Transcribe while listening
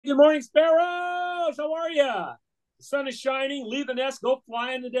Good morning, sparrows. How are you? The sun is shining. Leave the nest. Go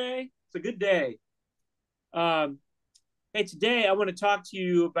flying today. It's a good day. Um, hey, today I want to talk to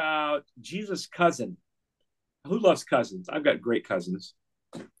you about Jesus' cousin. Who loves cousins? I've got great cousins.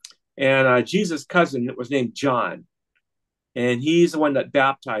 And Jesus' cousin was named John. And he's the one that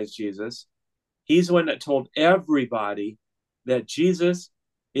baptized Jesus. He's the one that told everybody that Jesus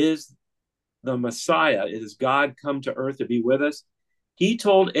is the Messiah. It is God come to earth to be with us. He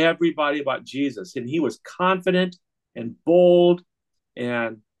told everybody about Jesus, and he was confident and bold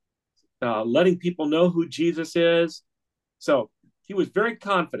and letting people know who Jesus is. So he was very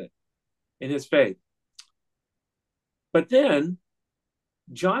confident in his faith. But then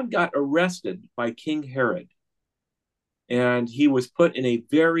John got arrested by King Herod, and he was put in a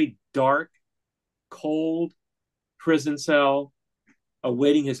very dark, cold prison cell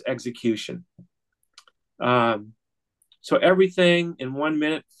awaiting his execution. Um, so everything in 1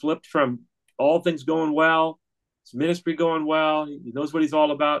 minute flipped from all things going well, his ministry going well, he knows what he's all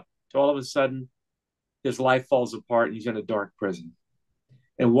about, to all of a sudden his life falls apart and he's in a dark prison.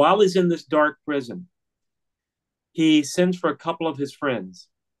 And while he's in this dark prison, he sends for a couple of his friends.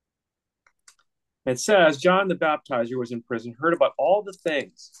 It says John the Baptizer was in prison, heard about all the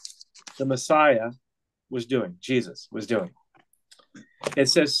things the Messiah was doing, Jesus was doing. It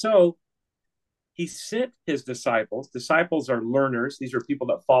says, so he sent his disciples. Disciples are learners. These are people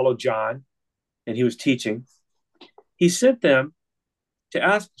that follow John, and he was teaching. He sent them to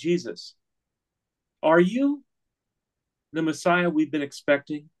ask Jesus, are you the Messiah we've been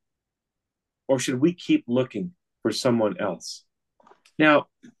expecting? Or should we keep looking for someone else? Now,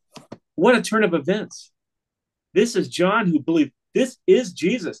 what a turn of events. This is John who believed this is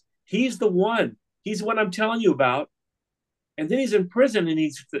Jesus. He's the one. He's the one I'm telling you about. And then he's in prison and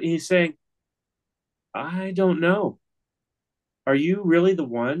he's saying, I don't know. Are you really the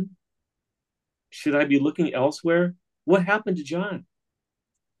one? Should I be looking elsewhere? What happened to John?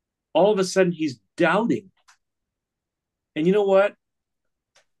 All of a sudden, he's doubting. And you know what?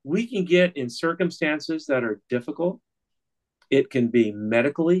 We can get in circumstances that are difficult. It can be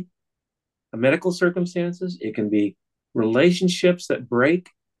medical circumstances. It can be relationships that break.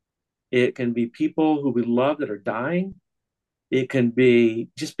 It can be people who we love that are dying. It can be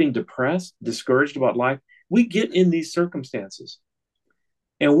just being depressed, discouraged about life. We get in these circumstances.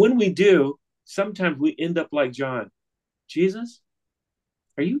 And when we do, sometimes we end up like John. Jesus,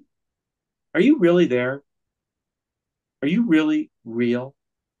 are you really there? Are you really real?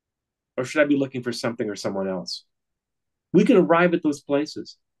 Or should I be looking for something or someone else? We can arrive at those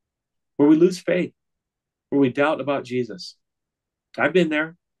places where we lose faith, where we doubt about Jesus. I've been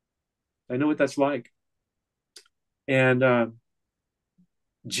there. I know what that's like. And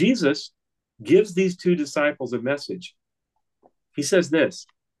Jesus gives these two disciples a message. He says this.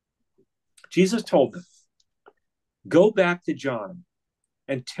 Jesus told them, go back to John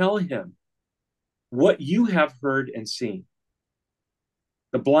and tell him what you have heard and seen.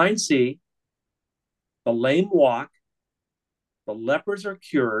 The blind see, the lame walk, the lepers are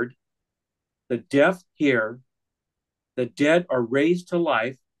cured, the deaf hear, the dead are raised to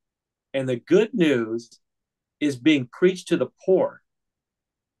life, and the good news is being preached to the poor.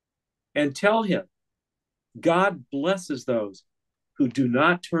 And tell him, God blesses those who do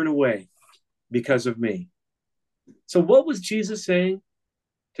not turn away because of me. So what was Jesus saying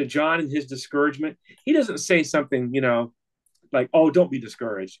to John in his discouragement? He doesn't say something, like, oh, don't be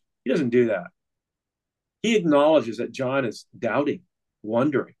discouraged. He doesn't do that. He acknowledges that John is doubting,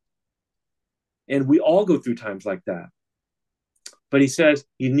 wondering. And we all go through times like that. But he says,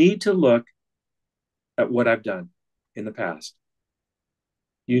 you need to look at what I've done in the past.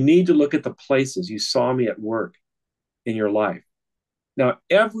 You need to look at the places you saw me at work in your life. Now,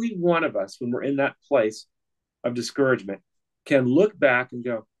 every one of us, when we're in that place of discouragement, can look back and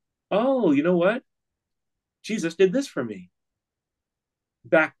go, oh, you know what? Jesus did this for me.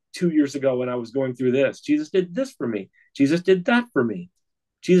 Back 2 years ago when I was going through this, Jesus did this for me. Jesus did that for me.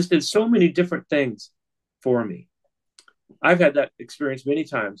 Jesus did so many different things for me. I've had that experience many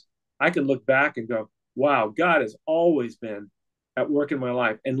times. I can look back and go, wow, God has always been at work in my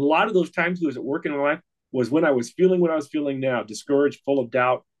life. And a lot of those times he was at work in my life was when I was feeling what I was feeling now, discouraged, full of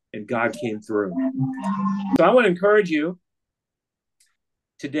doubt, and God came through. So I want to encourage you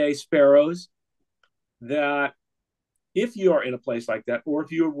today, sparrows, that if you are in a place like that, or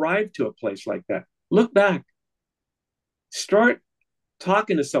if you arrive to a place like that, look back. Start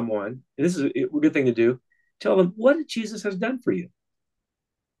talking to someone, and this is a good thing to do. Tell them what Jesus has done for you.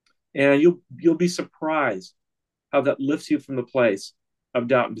 And you'll be surprised how that lifts you from the place of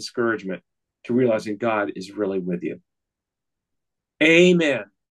doubt and discouragement to realizing God is really with you. Amen.